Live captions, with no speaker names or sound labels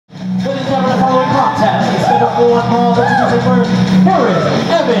one ball. Let's do the first. Here is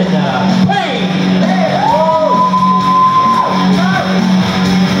Evan Paine.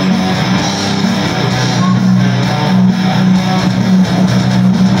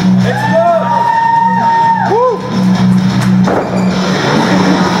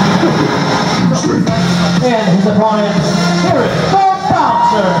 And his opponent, here is the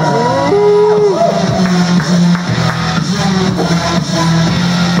Bouncer.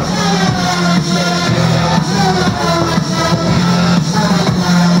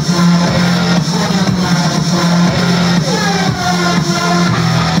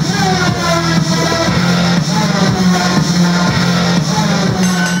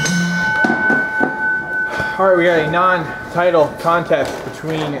 All right, we got a non-title contest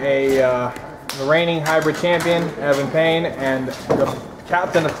between the reigning hybrid champion, Evan Paine, and the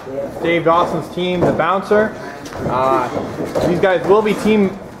captain of Dave Dawson's team, the Bouncer. These guys will be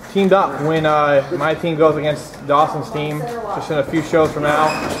teamed up when my team goes against Dawson's team, just in a few shows from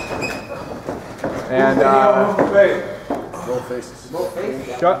now. And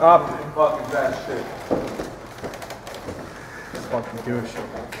shut up. Fucking douche.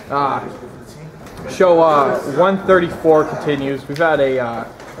 Show 134 continues. We've had a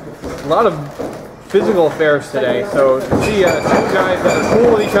lot of physical affairs today, so to see two guys that are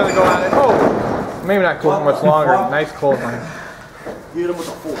cool with each other go at it. Oh, maybe not cool for much longer. Nice clothesline. Hit him with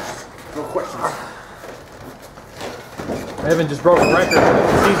the force. No questions. Evan just broke a record for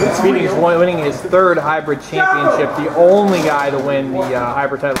the season speeding. He's winning his third hybrid championship. The only guy to win the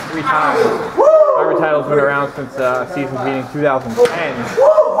hybrid title 3 times. Hybrid title's been around since season beginning 2010.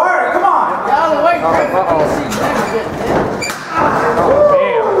 Alright, come on!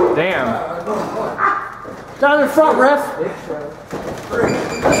 Oh, damn. Down in front, ref.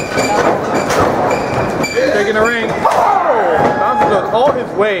 Taking the ring. Oh! Bouncer goes all his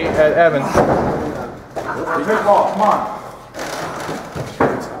way at Evan. Good ball, come on.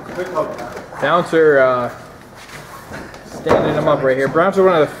 Bouncer standing him up right here. Bouncer,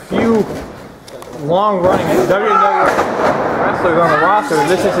 one of the few long-running WMWA wrestlers on the roster.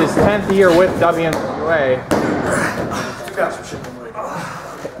 This is his 10th year with WMWA.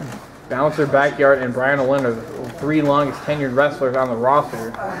 Bouncer, Backyard, and Brian Olin are the 3 longest tenured wrestlers on the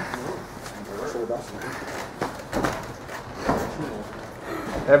roster.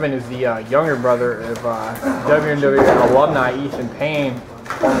 Evan is the younger brother of WMWA alumni Ethan Paine,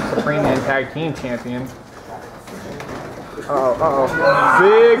 former Supreme Man Tag Team Champion.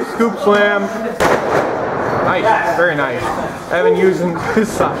 Big scoop slam. Nice, very nice. Evan using his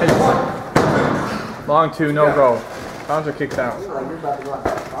size. Long 2, no go. Bouncer kicks out.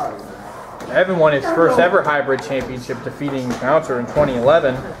 Evan won his first ever hybrid championship, defeating Bouncer in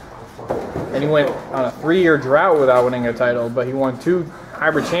 2011. And he went on a 3-year drought without winning a title, but he won 2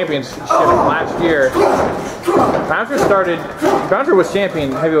 hybrid championships last year. Bouncer was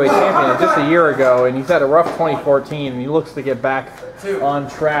heavyweight champion just a year ago, and he's had a rough 2014, and he looks to get back on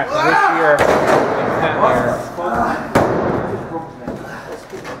track this year.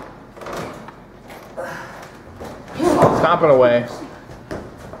 Stomping away.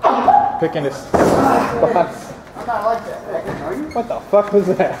 Picking his spots. What the fuck was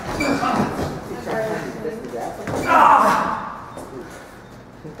that?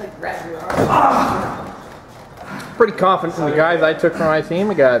 Pretty confident in the guys I took from my team.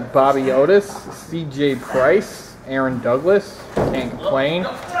 We got Bobby Otis, CJ Price, Aaron Douglas. Can't complain.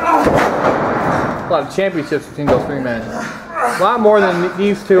 A lot of championships between those 3 men. A lot more than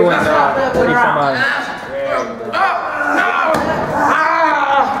these 2 in 30 some odd.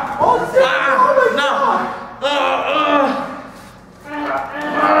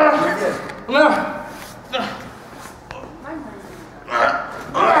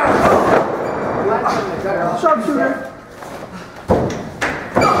 Sharpshooter.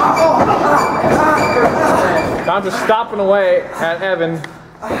 Bouncer stopping away at Evan.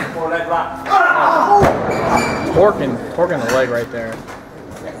 Torquing the leg right there.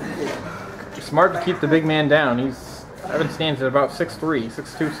 Smart to keep the big man down. Evan stands at about 6'3",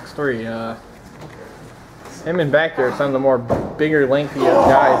 6'2", 6'3". Him and back there are some of the more bigger, lengthiest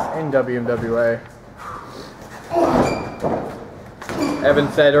guys in WMWA.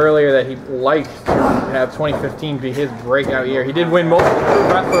 Evan said earlier that he'd like to have 2015 be his breakout year. He did win most of the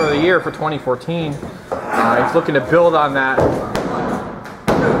Wrestler of the Year for 2014. He's looking to build on that.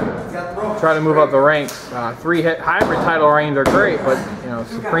 Try to move up the ranks. 3 hybrid title reigns are great, but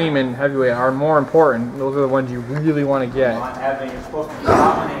Supreme and Heavyweight are more important. Those are the ones you really want to get.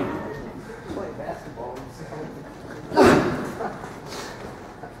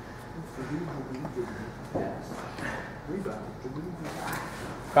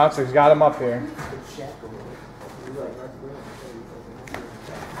 Bouncer's got him up here.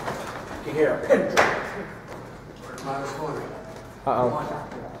 Here, pin drop. Uh-oh.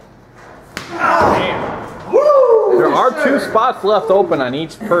 Damn. There are 2 spots left open on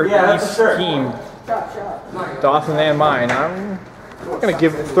each team. Dawson and mine. I'm gonna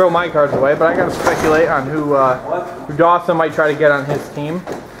throw my cards away, but I gotta speculate on who Dawson might try to get on his team.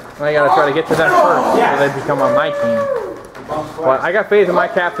 And I gotta try to get to them first so they become on my team. But I got faith in my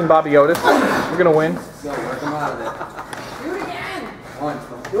captain, Bobby Otis. We're gonna win.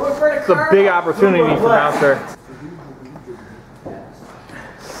 It's a big opportunity for Bouncer.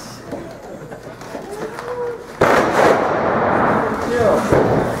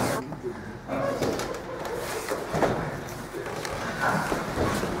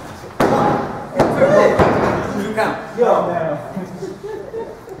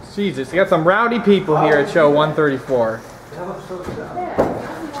 Jesus, you got some rowdy people here at show 134.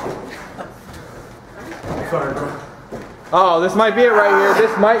 Oh, this might be it right here.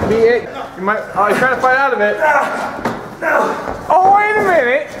 This might be it. You might. Oh, he's trying to fight out of it. Oh, wait a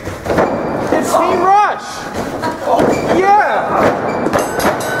minute. It's Team Rush. Yeah.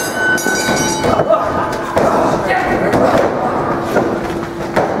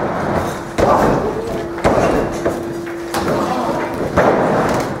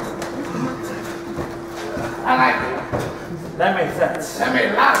 That makes sense. That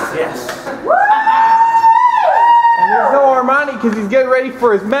made a lot of sense. Yes. And there's no Armani because he's getting ready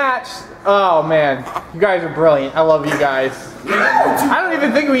for his match. Oh man, you guys are brilliant. I love you guys. I don't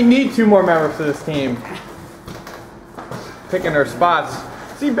even think we need 2 more members for this team. Picking their spots.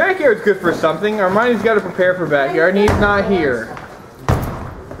 See, backyard's good for something. Armani's got to prepare for backyard, and he's not here.